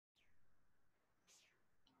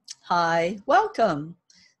Hi, welcome.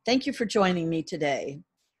 Thank you for joining me today.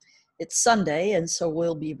 It's Sunday, and so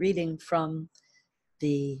we'll be reading from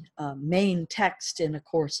the main text in A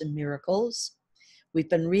Course in Miracles. We've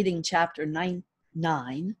been reading chapter 9,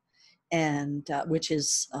 and which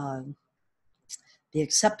is the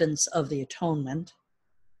acceptance of the atonement.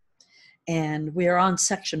 And we are on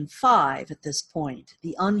section 5 at this point,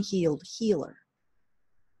 the unhealed healer.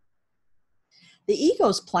 The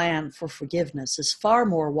ego's plan for forgiveness is far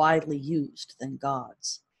more widely used than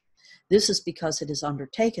God's. This is because it is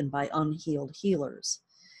undertaken by unhealed healers,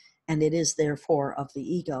 and it is therefore of the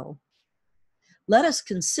ego. Let us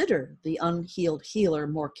consider the unhealed healer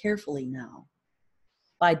more carefully now.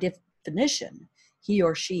 By definition, he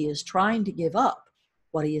or she is trying to give up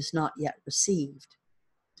what he has not yet received.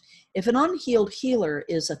 If an unhealed healer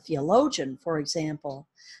is a theologian, for example,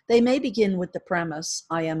 they may begin with the premise,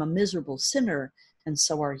 I am a miserable sinner, and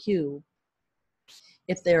so are you.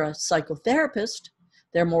 If they're a psychotherapist,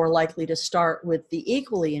 they're more likely to start with the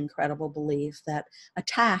equally incredible belief that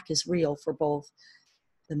attack is real for both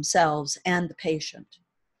themselves and the patient,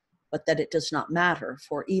 but that it does not matter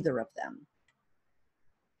for either of them.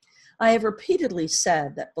 I have repeatedly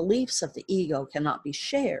said that beliefs of the ego cannot be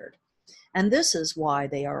shared, and this is why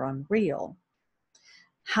they are unreal.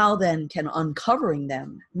 How then can uncovering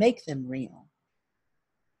them make them real?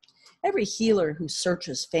 Every healer who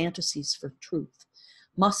searches fantasies for truth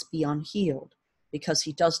must be unhealed because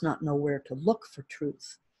he does not know where to look for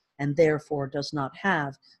truth and therefore does not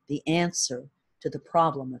have the answer to the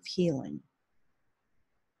problem of healing.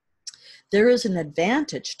 There is an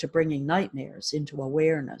advantage to bringing nightmares into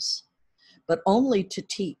awareness, but only to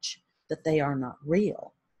teach that they are not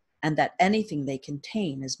real and that anything they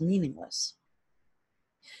contain is meaningless.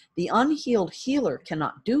 The unhealed healer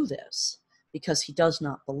cannot do this because he does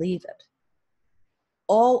not believe it.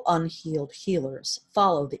 All unhealed healers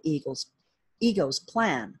follow the ego's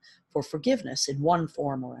plan for forgiveness in one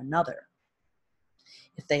form or another.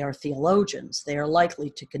 If they are theologians, they are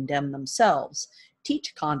likely to condemn themselves,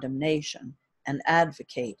 teach condemnation, and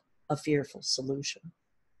advocate a fearful solution.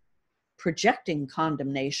 Projecting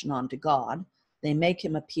condemnation onto God, they make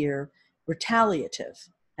him appear retaliative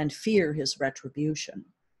and fear his retribution.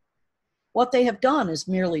 What they have done is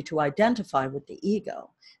merely to identify with the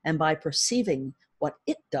ego, and by perceiving what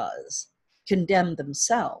it does, condemn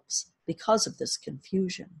themselves because of this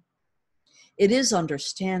confusion. It is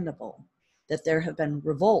understandable that there have been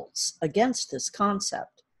revolts against this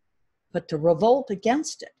concept, but to revolt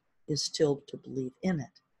against it is still to believe in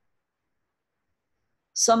it.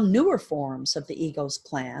 Some newer forms of the ego's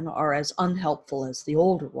plan are as unhelpful as the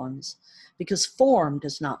older ones because form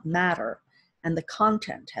does not matter and the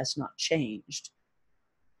content has not changed.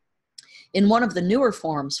 In one of the newer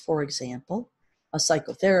forms, for example, a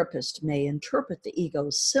psychotherapist may interpret the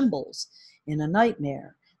ego's symbols in a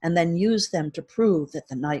nightmare and then use them to prove that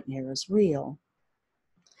the nightmare is real.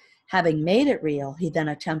 Having made it real, he then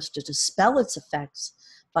attempts to dispel its effects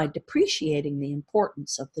by depreciating the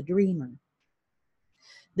importance of the dreamer.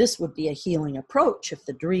 This would be a healing approach if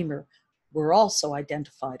the dreamer were also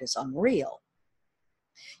identified as unreal.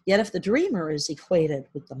 Yet if the dreamer is equated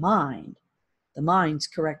with the mind's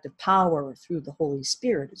corrective power through the Holy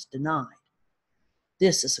Spirit is denied.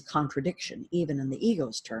 This is a contradiction even in the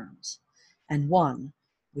ego's terms, and one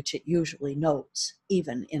which it usually notes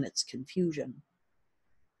even in its confusion.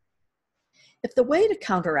 If the way to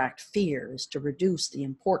counteract fear is to reduce the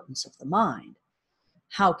importance of the mind,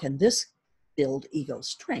 how can this build ego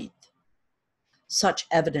strength? Such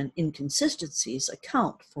evident inconsistencies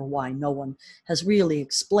account for why no one has really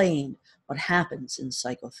explained what happens in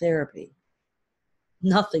psychotherapy.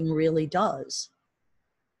 Nothing really does.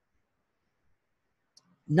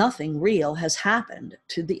 Nothing real has happened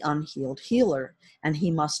to the unhealed healer, and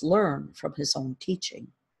he must learn from his own teaching.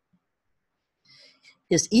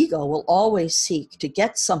 His ego will always seek to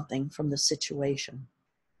get something from the situation.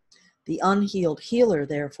 The unhealed healer,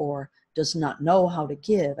 therefore, does not know how to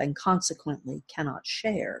give and consequently cannot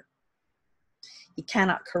share. He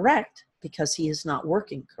cannot correct because he is not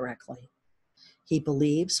working correctly. He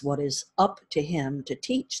believes what is up to him to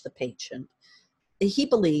teach the patient. He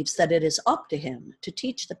believes that it is up to him to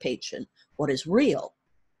teach the patient what is real,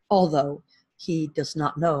 although he does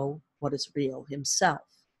not know what is real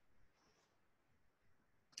himself.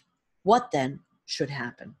 What then should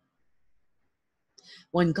happen?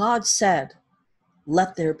 When God said,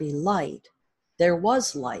 "Let there be light," there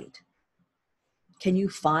was light. Can you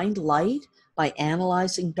find light by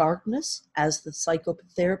analyzing darkness as the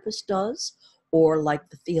psychotherapist does, or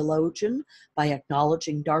like the theologian, by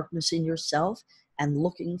acknowledging darkness in yourself and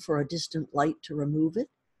looking for a distant light to remove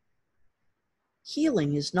it?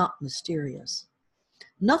 Healing is not mysterious.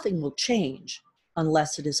 Nothing will change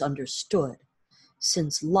unless it is understood,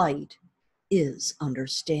 since light is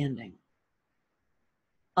understanding.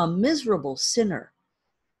 A miserable sinner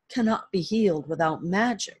cannot be healed without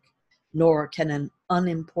magic, nor can an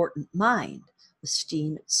unimportant mind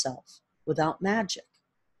esteem itself without magic.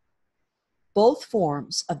 Both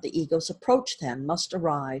forms of the ego's approach, then, must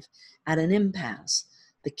arrive at an impasse,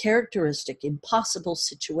 the characteristic impossible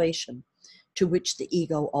situation to which the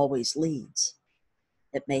ego always leads.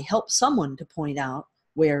 It may help someone to point out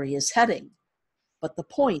where he is heading, but the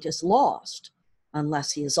point is lost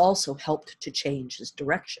unless he is also helped to change his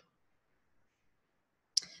direction.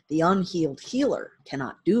 The unhealed healer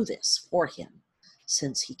cannot do this for him,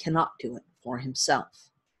 since he cannot do it for himself.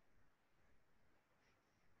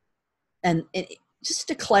 And just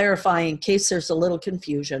to clarify, in case there's a little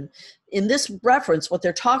confusion, in this reference, what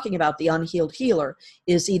they're talking about, the unhealed healer,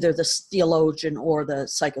 is either the theologian or the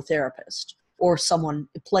psychotherapist, or someone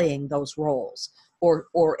playing those roles,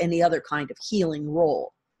 or any other kind of healing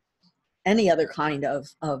role, any other kind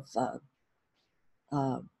of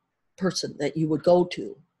person that you would go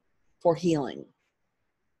to for healing.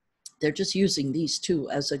 They're just using these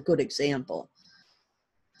two as a good example.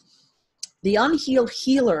 The unhealed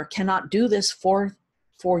healer cannot do this for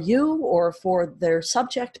you or for their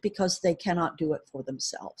subject because they cannot do it for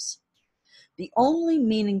themselves. The only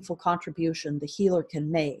meaningful contribution the healer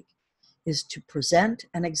can make is to present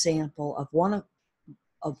an example of one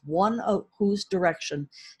of whose direction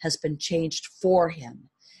has been changed for him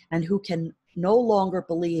and who can no longer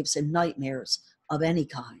believes in nightmares of any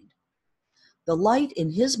kind. The light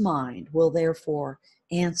in his mind will therefore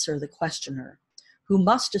answer the questioner, who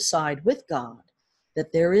must decide with God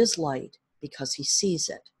that there is light because he sees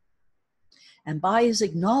it. And by his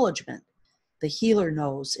acknowledgement, the healer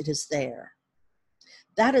knows it is there.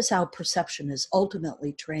 That is how perception is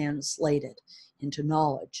ultimately translated into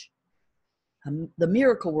knowledge. The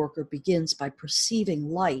miracle worker begins by perceiving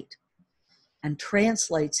light and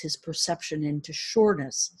translates his perception into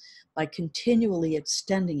sureness by continually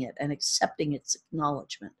extending it and accepting its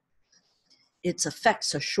acknowledgement. Its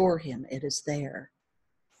effects assure him it is there.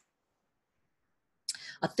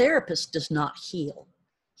 A therapist does not heal.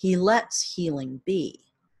 He lets healing be.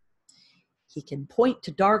 He can point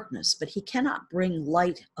to darkness, but he cannot bring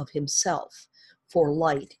light of himself, for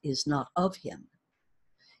light is not of him.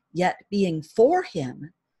 Yet being for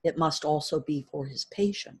him, it must also be for his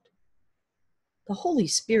patient. The Holy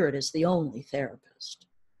Spirit is the only therapist.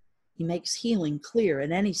 He makes healing clear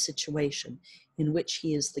in any situation in which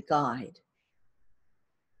he is the guide.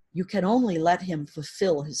 You can only let him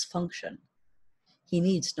fulfill his function. He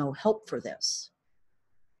needs no help for this.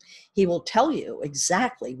 He will tell you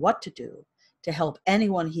exactly what to do to help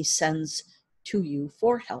anyone he sends to you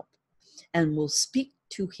for help, and will speak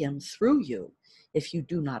to him through you if you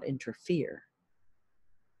do not interfere.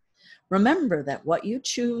 Remember that you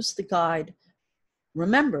choose the guide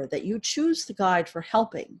for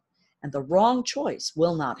helping, and the wrong choice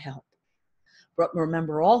will not help. But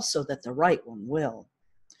remember also that the right one will.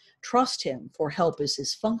 Trust him, for help is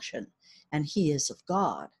his function, and he is of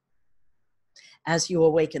God. As you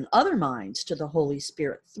awaken other minds to the Holy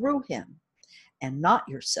Spirit through him, and not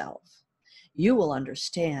yourself, you will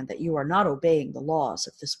understand that you are not obeying the laws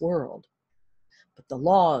of this world, but the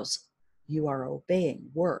laws you are obeying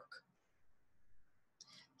work.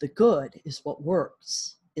 The good is what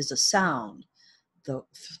works, is a sound,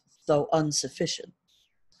 though insufficient.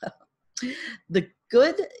 The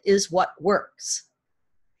good is what works,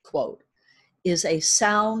 quote, is a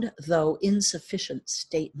sound, though insufficient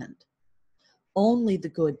statement. Only the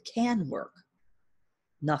good can work.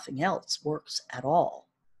 Nothing else works at all.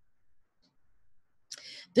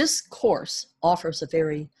 This course offers a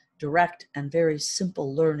very direct and very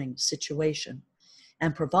simple learning situation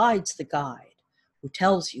and provides the guide who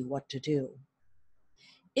tells you what to do.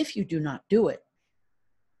 If you do not do it,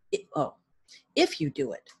 if you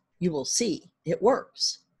do it, you will see it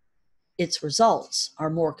works. Its results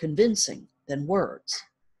are more convincing than words.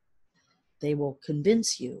 They will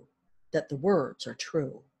convince you that the words are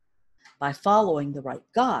true. By following the right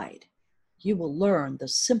guide, you will learn the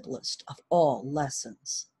simplest of all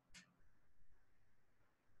lessons.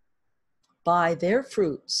 By their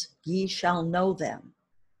fruits ye shall know them,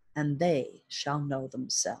 and they shall know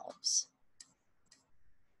themselves.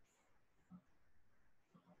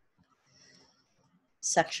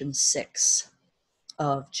 Section 6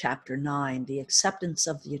 of Chapter 9, the acceptance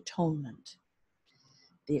of the atonement,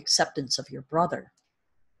 the acceptance of your brother.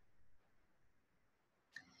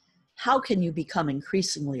 How can you become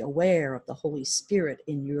increasingly aware of the Holy Spirit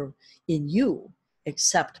in you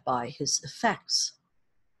except by his effects.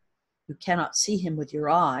 You cannot see him with your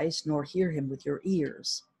eyes, nor hear him with your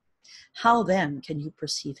ears. How then can you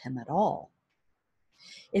perceive him at all?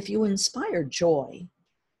 If you inspire joy,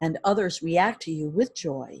 and others react to you with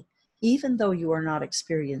joy, even though you are not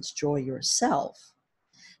experiencing joy yourself,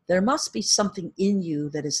 there must be something in you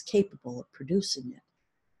that is capable of producing it.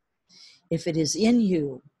 If it is in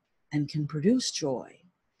you and can produce joy,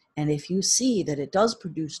 and if you see that it does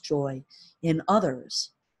produce joy in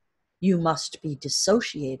others, you must be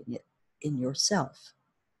dissociating it in yourself.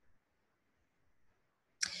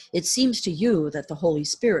 It seems to you that the Holy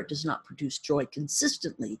Spirit does not produce joy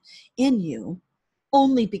consistently in you,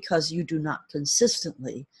 only because you do not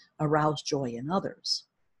consistently arouse joy in others.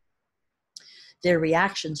 Their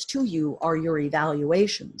reactions to you are your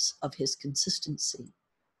evaluations of his consistency.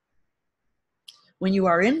 When you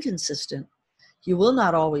are inconsistent, you will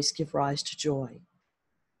not always give rise to joy,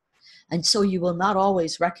 and so you will not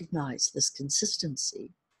always recognize this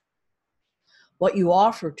consistency. What you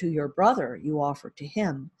offer to your brother, you offer to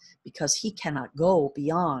him, because he cannot go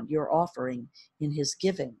beyond your offering in his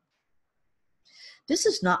giving. This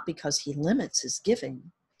is not because he limits his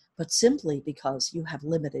giving, but simply because you have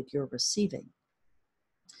limited your receiving.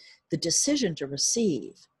 The decision to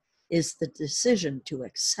receive is the decision to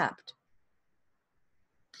accept.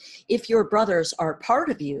 If your brothers are part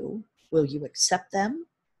of you, will you accept them?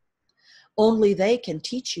 Only they can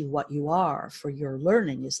teach you what you are, for your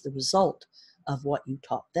learning is the result of what you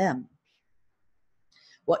taught them.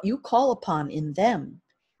 What you call upon in them,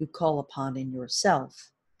 you call upon in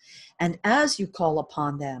yourself. And as you call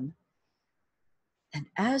upon them, and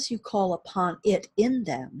as you call upon it in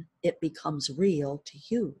them, it becomes real to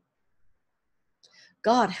you.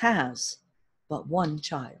 God has but one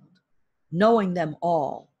child, knowing them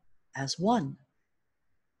all as one.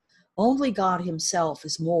 Only God himself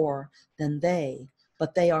is more than they,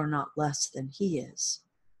 but they are not less than he is.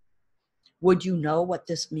 Would you know what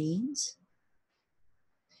this means?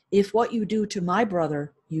 If what you do to my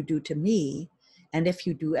brother, you do to me, and if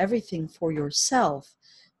you do everything for yourself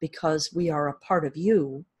because we are a part of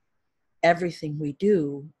you, everything we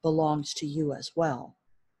do belongs to you as well.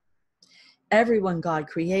 Everyone God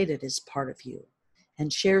created is part of you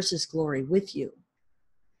and shares his glory with you.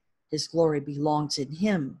 His glory belongs in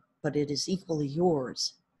him, but it is equally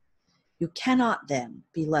yours. You cannot then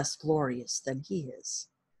be less glorious than he is.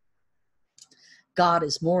 God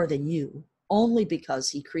is more than you only because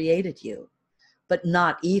he created you, but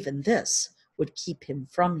not even this would keep him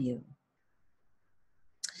from you.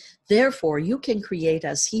 Therefore, you can create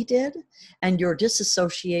as he did, and your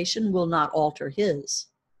disassociation will not alter his.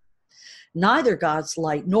 Neither God's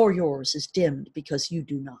light nor yours is dimmed because you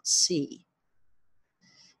do not see.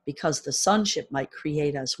 Because the sonship might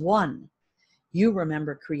create as one, you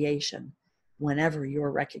remember creation whenever you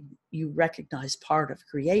recognize part of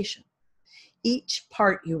creation. Each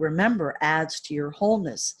part you remember adds to your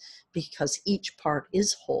wholeness because each part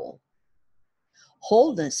is whole.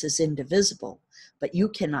 Wholeness is indivisible, but you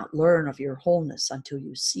cannot learn of your wholeness until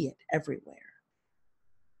you see it everywhere.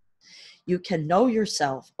 You can know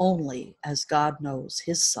yourself only as God knows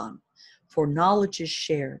his Son, for knowledge is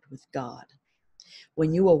shared with God.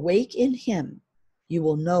 When you awake in him, you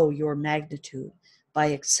will know your magnitude by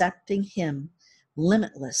accepting him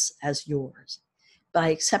limitless as yours, by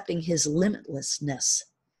accepting his limitlessness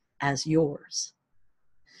as yours.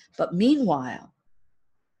 But meanwhile,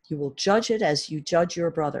 you will judge it as you judge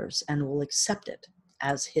your brothers and will accept it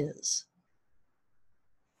as his.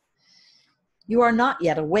 You are not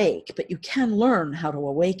yet awake, but you can learn how to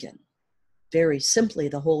awaken. Very simply,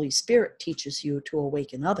 the Holy Spirit teaches you to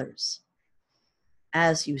awaken others.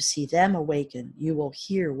 As you see them awaken, you will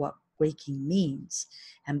hear what waking means,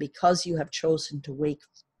 and because you have chosen to wake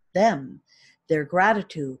them, their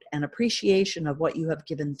gratitude and appreciation of what you have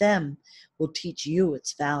given them will teach you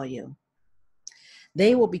its value.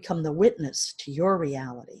 They will become the witness to your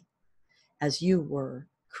reality, as you were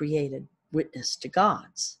created witness to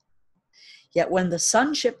God's. Yet when the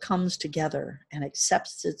sonship comes together and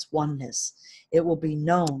accepts its oneness, it will be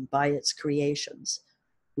known by its creations,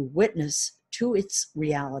 who witness to its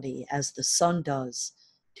reality as the Son does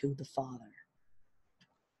to the Father.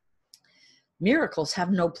 Miracles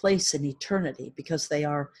have no place in eternity because they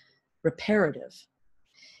are reparative.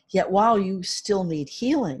 Yet while you still need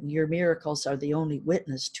healing, your miracles are the only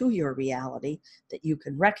witness to your reality that you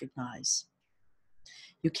can recognize.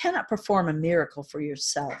 You cannot perform a miracle for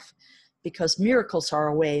yourself because miracles are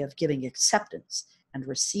a way of giving acceptance and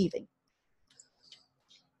receiving.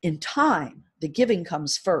 In time, the giving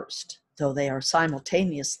comes first, though they are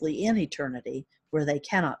simultaneously in eternity where they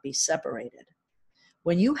cannot be separated.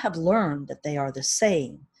 When you have learned that they are the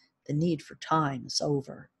same, the need for time is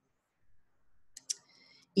over.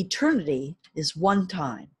 Eternity is one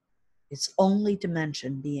time, its only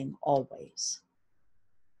dimension being always.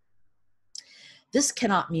 This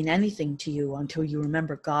cannot mean anything to you until you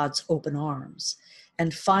remember God's open arms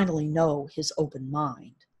and finally know his open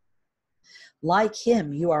mind. Like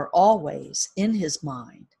him, you are always in his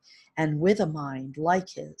mind and with a mind like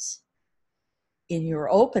his. In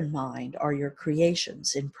your open mind are your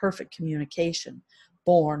creations in perfect communication,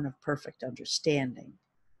 born of perfect understanding.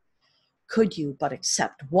 Could you but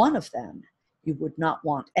accept one of them, you would not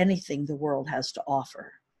want anything the world has to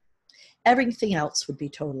offer. Everything else would be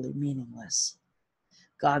totally meaningless.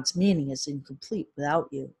 God's meaning is incomplete without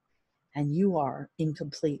you, and you are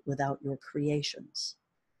incomplete without your creations.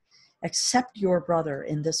 Accept your brother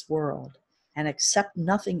in this world, and accept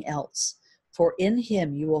nothing else, for in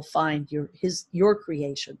him you will find your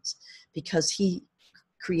creations, because he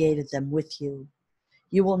created them with you.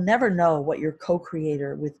 You will never know what you're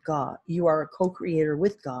co-creator with God. You are a co-creator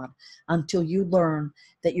with God until you learn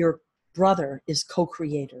that your brother is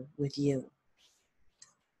co-creator with you.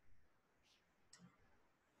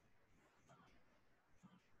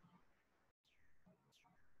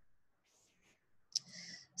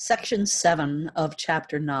 Section 7 of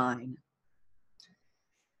Chapter 9.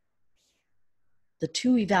 The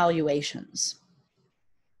two evaluations.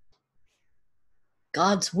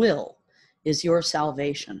 God's will is your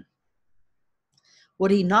salvation. Would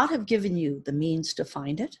he not have given you the means to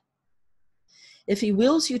find it? If he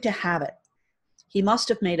wills you to have it, he must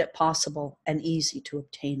have made it possible and easy to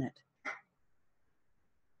obtain it.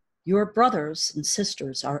 Your brothers and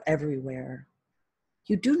sisters are everywhere.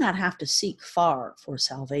 You do not have to seek far for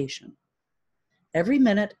salvation. Every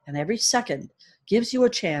minute and every second gives you a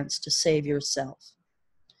chance to save yourself.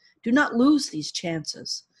 Do not lose these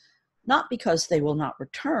chances, not because they will not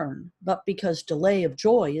return, but because delay of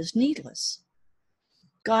joy is needless.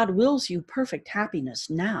 God wills you perfect happiness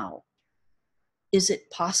now. Is it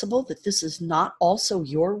possible that this is not also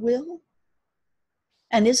your will?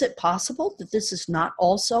 And is it possible that this is not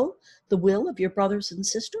also the will of your brothers and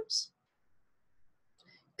sisters?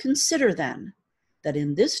 Consider then that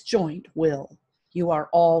in this joint will you are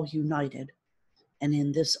all united, and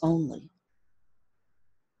in this only.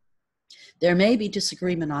 There may be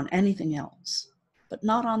disagreement on anything else, but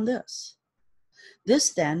not on this. This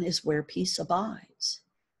then is where peace abides,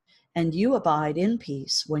 and you abide in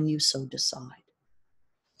peace when you so decide.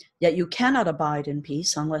 Yet you cannot abide in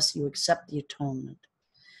peace unless you accept the atonement,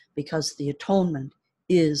 because the atonement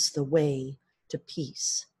is the way to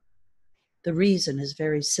peace. The reason is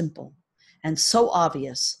very simple and so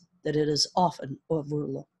obvious that it is often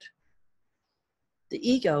overlooked. The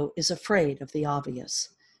ego is afraid of the obvious,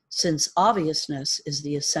 since obviousness is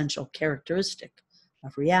the essential characteristic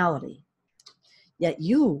of reality. Yet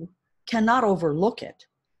you cannot overlook it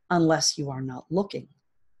unless you are not looking.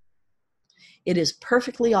 It is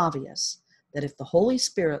perfectly obvious that if the Holy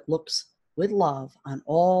Spirit looks with love on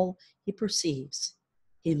all he perceives,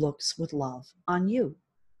 he looks with love on you.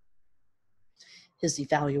 His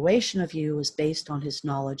evaluation of you is based on his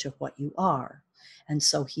knowledge of what you are, and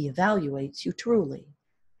so he evaluates you truly.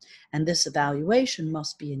 And this evaluation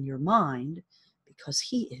must be in your mind because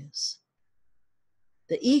he is.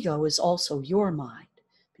 The ego is also your mind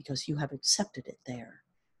because you have accepted it there.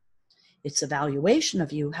 Its evaluation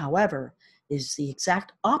of you, however, is the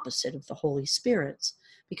exact opposite of the Holy Spirit's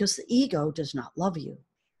because the ego does not love you.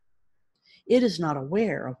 It is not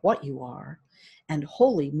aware of what you are and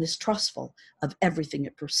wholly mistrustful of everything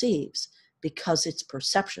it perceives because its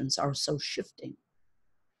perceptions are so shifting.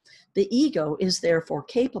 The ego is therefore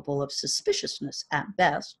capable of suspiciousness at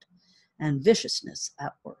best and viciousness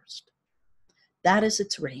at worst. That is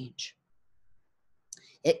its range.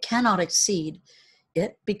 It cannot exceed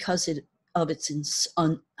it because It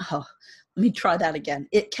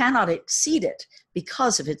cannot exceed it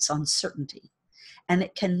because of its uncertainty, and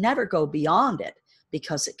it can never go beyond it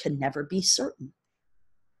because it can never be certain.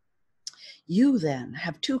 You then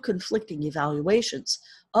have two conflicting evaluations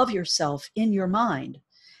of yourself in your mind,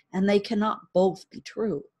 and they cannot both be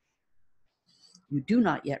true. You do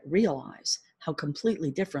not yet realize how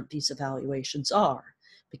completely different these evaluations are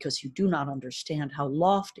because you do not understand how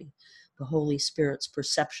lofty the Holy Spirit's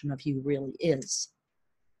perception of you really is.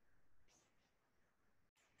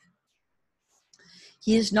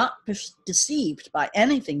 He is not deceived by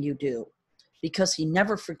anything you do because he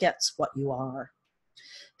never forgets what you are.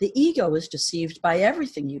 The ego is deceived by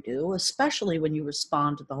everything you do, especially when you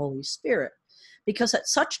respond to the Holy Spirit, because at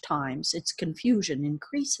such times its confusion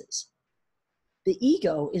increases. The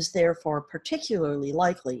ego is therefore particularly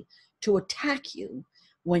likely to attack you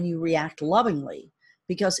when you react lovingly,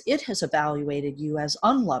 because it has evaluated you as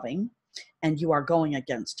unloving and you are going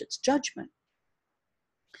against its judgment.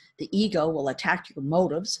 The ego will attack your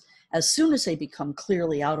motives as soon as they become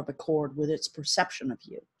clearly out of accord with its perception of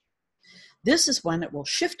you. This is when it will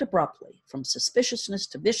shift abruptly from suspiciousness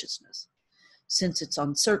to viciousness, since its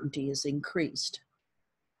uncertainty is increased.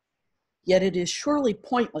 Yet it is surely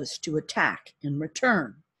pointless to attack in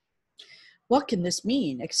return. What can this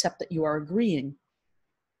mean except that you are agreeing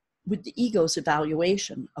with the ego's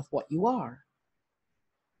evaluation of what you are?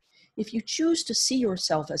 If you choose to see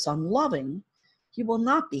yourself as unloving, you will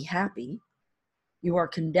not be happy. You are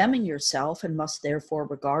condemning yourself and must therefore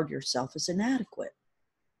regard yourself as inadequate.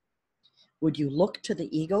 Would you look to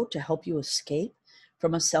the ego to help you escape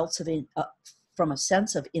from a sense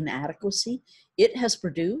of inadequacy it has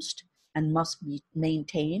produced and must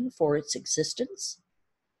maintain for its existence?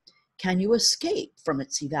 Can you escape from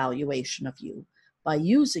its evaluation of you by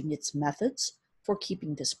using its methods for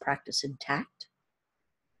keeping this practice intact?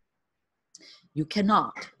 You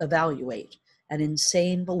cannot evaluate an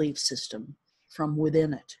insane belief system from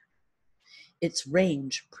within it. Its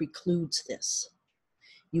range precludes this.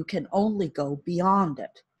 You can only go beyond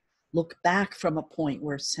it, look back from a point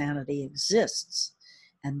where sanity exists,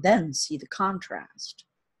 and then see the contrast.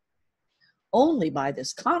 Only by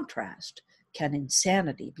this contrast can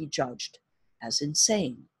insanity be judged as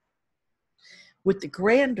insane. With the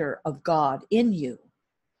grandeur of God in you,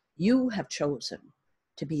 you have chosen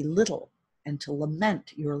to be little and to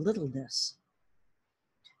lament your littleness.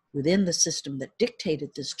 Within the system that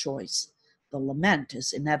dictated this choice, the lament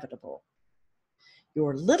is inevitable.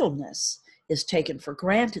 Your littleness is taken for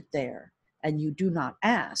granted there, and you do not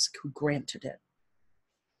ask who granted it.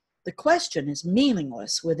 The question is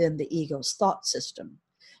meaningless within the ego's thought system,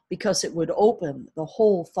 because it would open the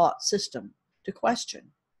whole thought system to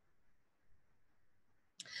question.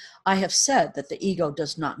 I have said that the ego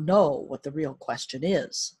does not know what the real question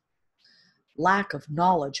is. Lack of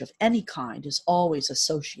knowledge of any kind is always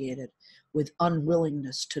associated with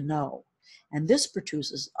unwillingness to know, and this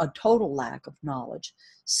produces a total lack of knowledge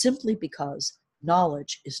simply because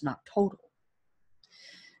knowledge is not total.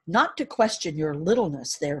 Not to question your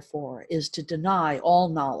littleness, therefore, is to deny all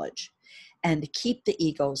knowledge and keep the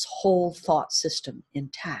ego's whole thought system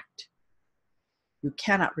intact. You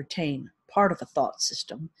cannot retain part of a thought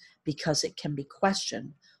system because it can be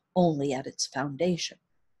questioned only at its foundation.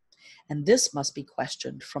 And this must be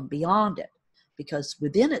questioned from beyond it, because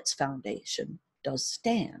within its foundation does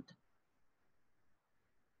stand.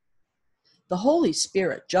 The Holy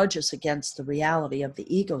Spirit judges against the reality of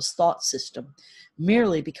the ego's thought system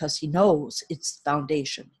merely because he knows its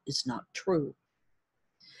foundation is not true.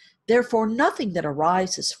 Therefore, nothing that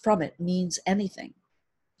arises from it means anything.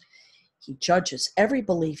 He judges every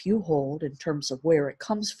belief you hold in terms of where it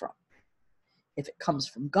comes from. If it comes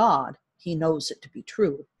from God, he knows it to be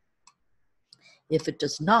true. If it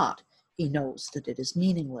does not, he knows that it is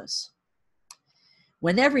meaningless.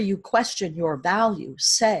 Whenever you question your value,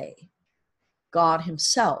 say, God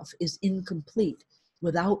himself is incomplete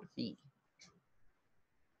without me.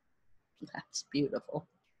 That's beautiful.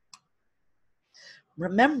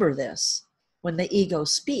 Remember this when the ego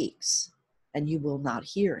speaks, and you will not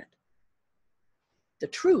hear it. The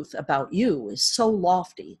truth about you is so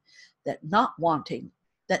lofty that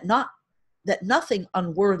nothing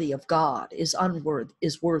unworthy of God is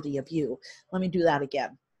worthy of you. Let me do that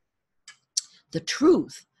again. The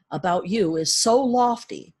truth about you is so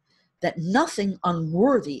lofty that nothing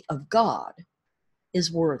unworthy of God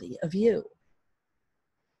is worthy of you.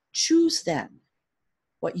 Choose then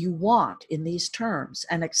what you want in these terms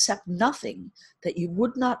and accept nothing that you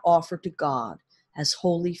would not offer to God as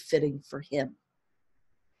wholly fitting for him.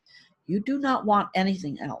 You do not want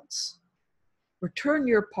anything else. Return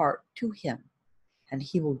your part to him, and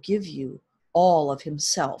he will give you all of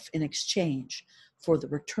himself in exchange for the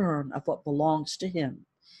return of what belongs to him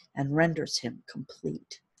and renders him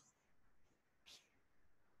complete.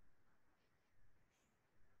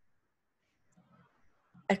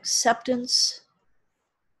 Acceptance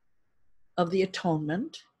of the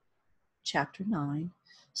Atonement, Chapter 9,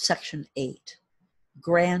 Section 8,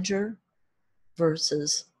 Grandeur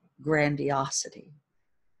versus Grandiosity.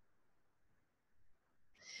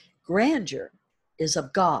 Grandeur is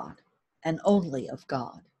of God and only of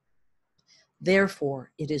God.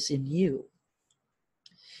 Therefore, it is in you.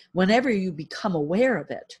 Whenever you become aware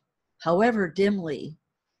of it, however dimly,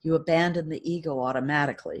 you abandon the ego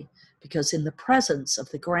automatically, because in the presence of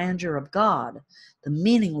the grandeur of God, the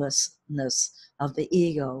meaninglessness of the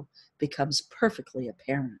ego becomes perfectly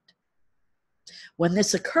apparent. When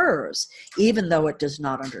this occurs, even though it does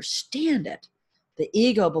not understand it, The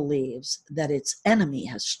ego believes that its enemy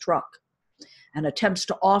has struck and attempts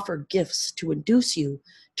to offer gifts to induce you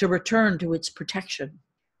to return to its protection.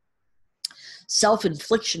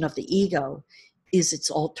 Self-infliction of the ego is its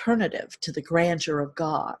alternative to the grandeur of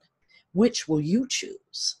God. Which will you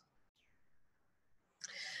choose?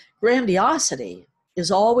 Grandiosity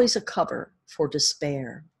is always a cover for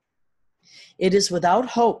despair. It is without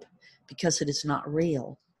hope because it is not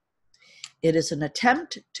real. It is an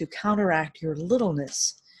attempt to counteract your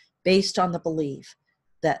littleness based on the belief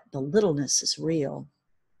that the littleness is real.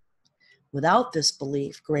 Without this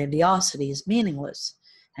belief, grandiosity is meaningless,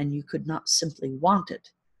 and you could not simply want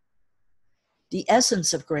it. The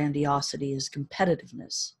essence of grandiosity is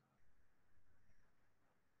competitiveness,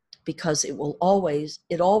 because it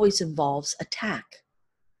always involves attack.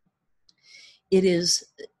 It is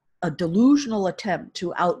a delusional attempt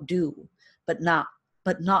to outdo, but not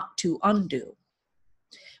to undo.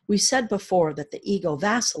 We said before that the ego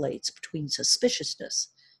vacillates between suspiciousness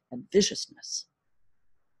and viciousness.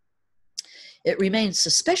 It remains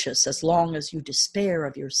suspicious as long as you despair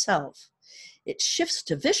of yourself. It shifts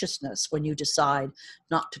to viciousness when you decide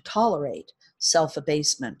not to tolerate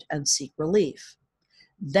self-abasement and seek relief.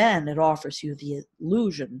 Then it offers you the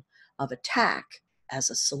illusion of attack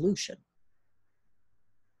as a solution.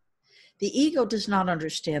 The ego does not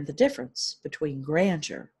understand the difference between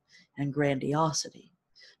grandeur and grandiosity,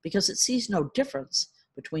 because it sees no difference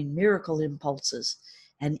between miracle impulses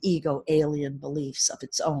and ego alien beliefs of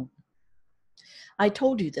its own. I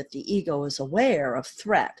told you that the ego is aware of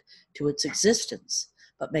threat to its existence,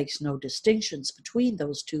 but makes no distinctions between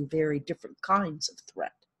those two very different kinds of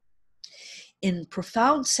threat. Its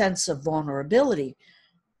profound sense of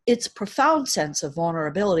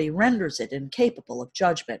vulnerability renders it incapable of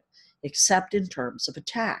judgment, except in terms of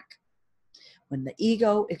attack. When the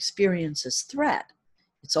ego experiences threat,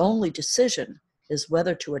 its only decision is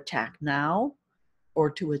whether to attack now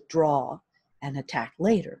or to withdraw and attack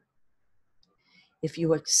later. If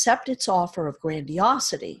you accept its offer of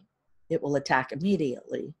grandiosity, it will attack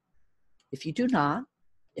immediately. If you do not,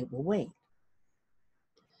 it will wait.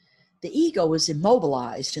 The ego is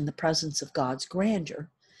immobilized in the presence of God's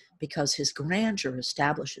grandeur because his grandeur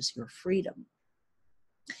establishes your freedom.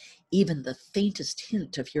 Even the faintest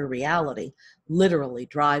hint of your reality literally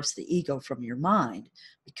drives the ego from your mind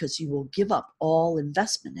because you will give up all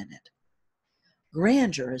investment in it.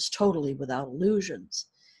 Grandeur is totally without illusions,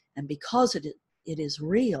 and because it is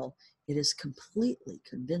real, it is completely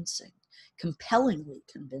convincing, compellingly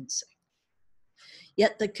convincing.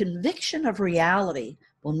 Yet the conviction of reality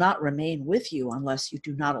will not remain with you unless you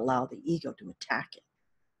do not allow the ego to attack it.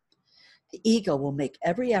 The ego will make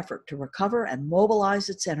every effort to recover and mobilize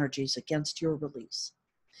its energies against your release.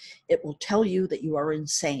 It will tell you that you are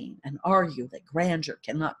insane and argue that grandeur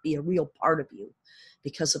cannot be a real part of you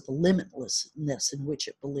because of the limitlessness in which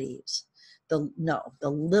it believes. The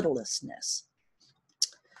littlessness.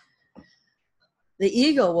 The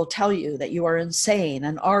ego will tell you that you are insane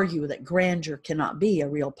and argue that grandeur cannot be a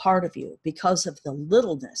real part of you because of the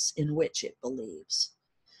littleness in which it believes.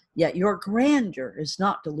 Yet your grandeur is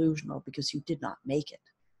not delusional because you did not make it.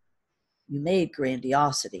 You made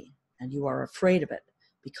grandiosity, and you are afraid of it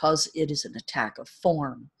because it is an attack of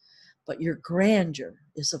form. But your grandeur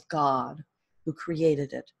is of God, who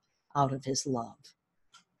created it out of his love.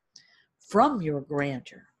 From your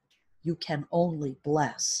grandeur, you can only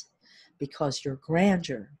bless, because your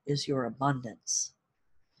grandeur is your abundance.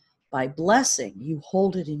 By blessing, you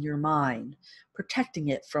hold it in your mind, protecting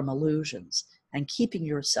it from illusions and keeping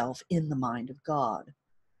yourself in the mind of God.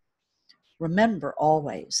 Remember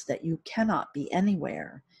always that you cannot be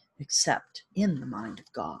anywhere except in the mind of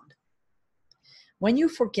God. When you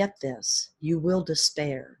forget this, you will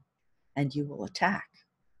despair and you will attack.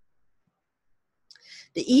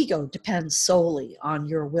 The ego depends solely on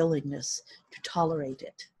your willingness to tolerate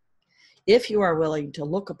it. If you are willing to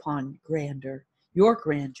look upon your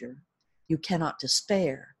grandeur, you cannot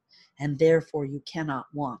despair, and therefore you cannot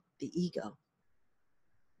want the ego.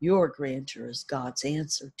 Your grandeur is God's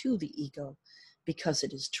answer to the ego because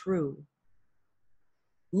it is true.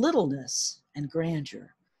 Littleness and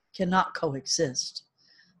grandeur cannot coexist,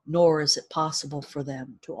 nor is it possible for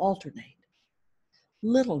them to alternate.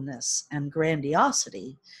 Littleness and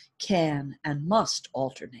grandiosity can and must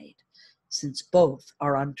alternate, since both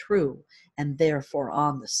are untrue and therefore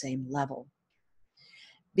on the same level.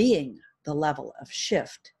 Being the level of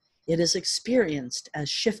shift, it is experienced as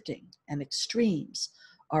shifting, and extremes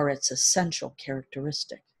are its essential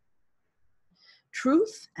characteristic.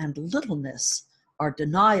 Truth and littleness are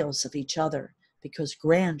denials of each other because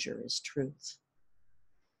grandeur is truth.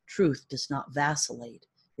 Truth does not vacillate,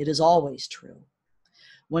 it is always true.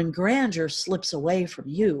 When grandeur slips away from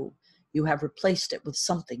you, you have replaced it with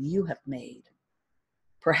something you have made.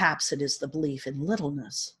 Perhaps it is the belief in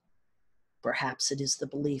littleness. Perhaps it is the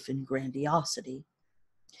belief in grandiosity.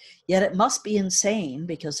 Yet it must be insane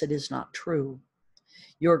because it is not true.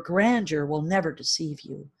 Your grandeur will never deceive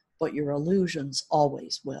you, but your illusions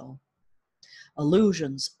always will.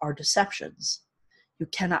 Illusions are deceptions. You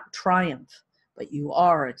cannot triumph, but you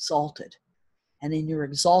are exalted. And in your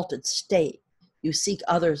exalted state, you seek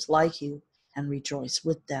others like you and rejoice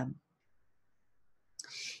with them.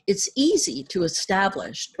 It's easy to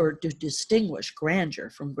establish or to distinguish grandeur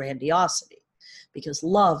from grandiosity because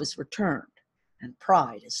love is returned and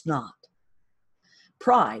pride is not.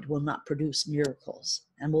 Pride will not produce miracles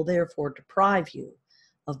and will therefore deprive you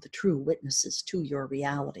of the true witnesses to your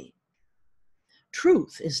reality.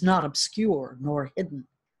 Truth is not obscure nor hidden,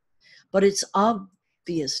 but its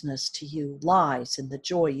obviousness to you lies in the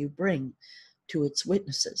joy you bring to its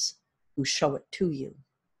witnesses who show it to you.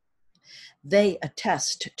 They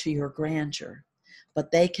attest to your grandeur,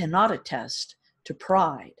 but they cannot attest to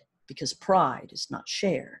pride because pride is not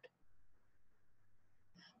shared.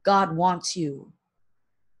 God wants you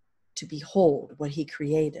to behold what he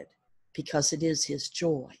created because it is his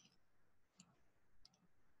joy.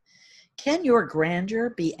 Can your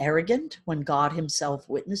grandeur be arrogant when God himself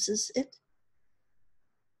witnesses it?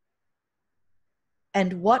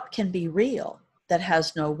 And what can be real that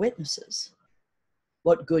has no witnesses?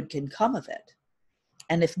 What good can come of it?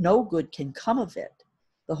 And if no good can come of it,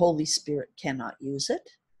 the Holy Spirit cannot use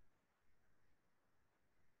it.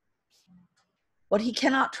 What he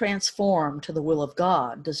cannot transform to the will of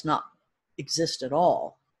God does not exist at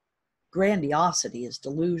all. Grandiosity is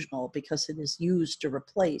delusional because it is used to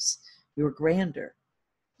replace your grandeur.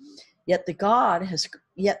 Yet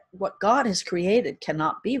what God has created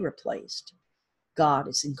cannot be replaced. God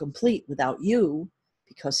is incomplete without you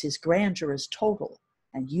because his grandeur is total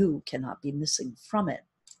and you cannot be missing from it.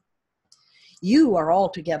 You are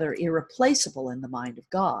altogether irreplaceable in the mind of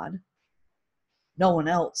God. No one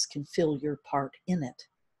else can fill your part in it.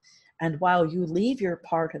 And while you leave your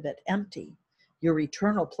part of it empty, your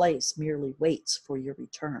eternal place merely waits for your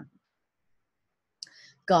return.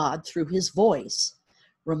 God, through his voice,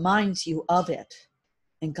 reminds you of it,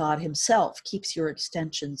 and God himself keeps your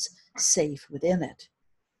extensions safe within it.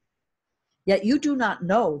 Yet you do not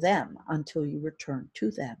know them until you return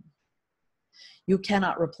to them. You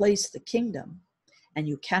cannot replace the kingdom, and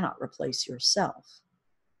you cannot replace yourself.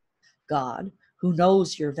 God, who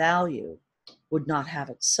knows your value, would not have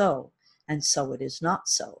it so, and so it is not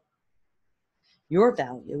so. Your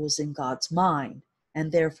value is in God's mind,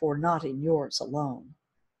 and therefore not in yours alone.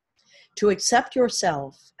 To accept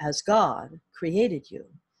yourself as God created you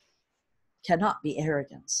cannot be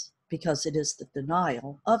arrogance, because it is the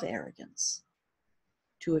denial of arrogance.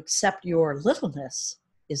 To accept your littleness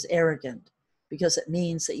is arrogant, because it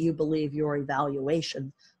means that you believe your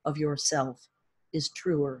evaluation of yourself is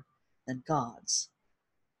truer than God's.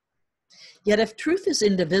 Yet if truth is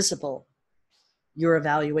indivisible, your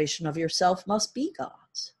evaluation of yourself must be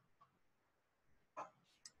God's.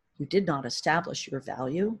 You did not establish your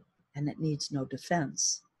value, and it needs no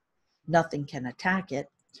defense. Nothing can attack it,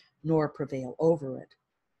 nor prevail over it.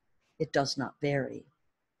 It does not vary.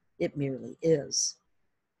 It merely is.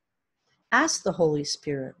 Ask the Holy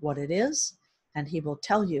Spirit what it is, and he will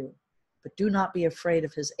tell you, but do not be afraid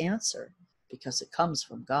of his answer, because it comes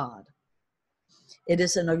from God. It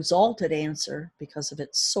is an exalted answer because of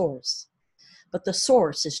its source, but the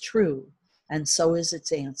source is true, and so is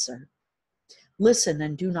its answer. Listen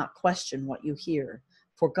and do not question what you hear,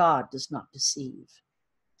 for God does not deceive.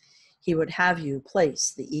 He would have you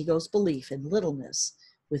place the ego's belief in littleness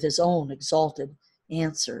with his own exalted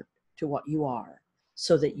answer to what you are,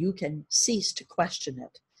 so that you can cease to question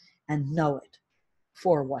it and know it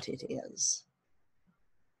for what it is.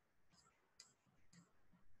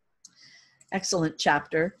 Excellent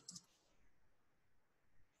chapter.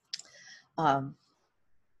 One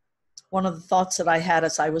of the thoughts that I had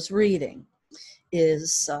as I was reading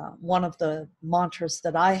is one of the mantras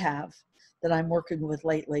that I have that I'm working with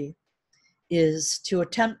lately is to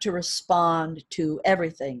attempt to respond to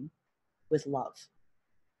everything with love.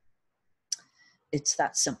 It's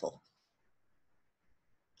that simple.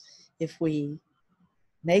 If we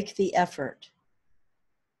make the effort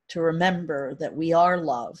to remember that we are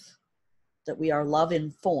love, that we are love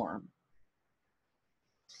in form,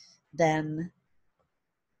 then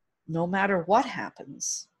no matter what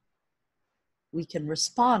happens, we can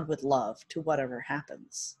respond with love to whatever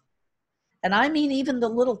happens. And I mean even the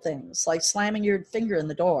little things, like slamming your finger in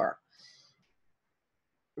the door.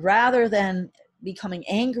 Rather than becoming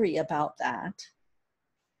angry about that,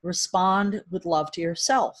 respond with love to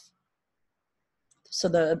yourself. So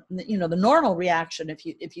the normal reaction, if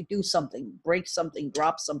you do something, break something,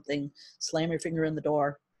 drop something, slam your finger in the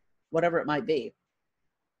door, whatever it might be,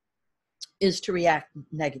 is to react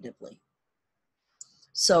negatively.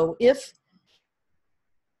 So if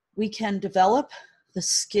we can develop the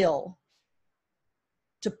skill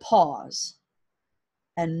to pause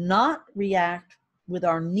and not react with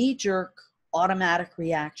our knee-jerk automatic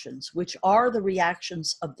reactions, which are the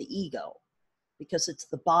reactions of the ego, because it's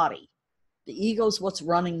the body. The ego is what's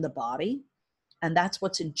running the body, and that's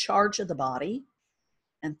what's in charge of the body,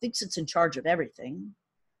 and thinks it's in charge of everything.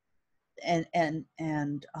 And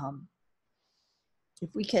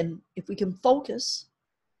if we can focus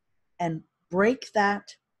and break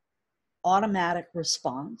that automatic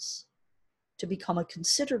response to become a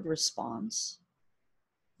considered response,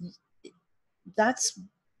 that's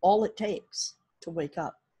all it takes to wake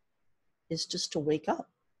up, is just to wake up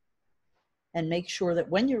and make sure that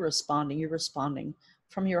when you're responding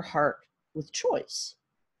from your heart with choice.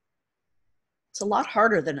 It's a lot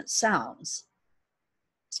harder than it sounds.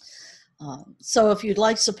 So if you'd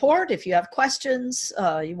like support, if you have questions,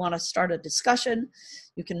 you want to start a discussion,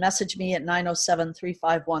 you can message me at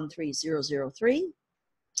 907-351-3003.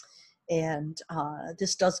 And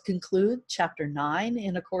this does conclude Chapter 9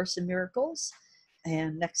 in A Course in Miracles.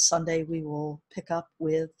 And next Sunday, we will pick up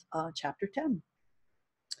with Chapter 10.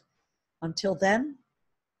 Until then,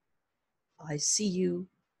 I see you.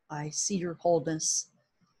 I see your wholeness.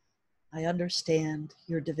 I understand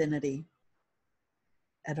your divinity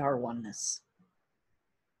and our oneness.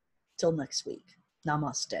 Till next week.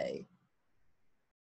 Namaste.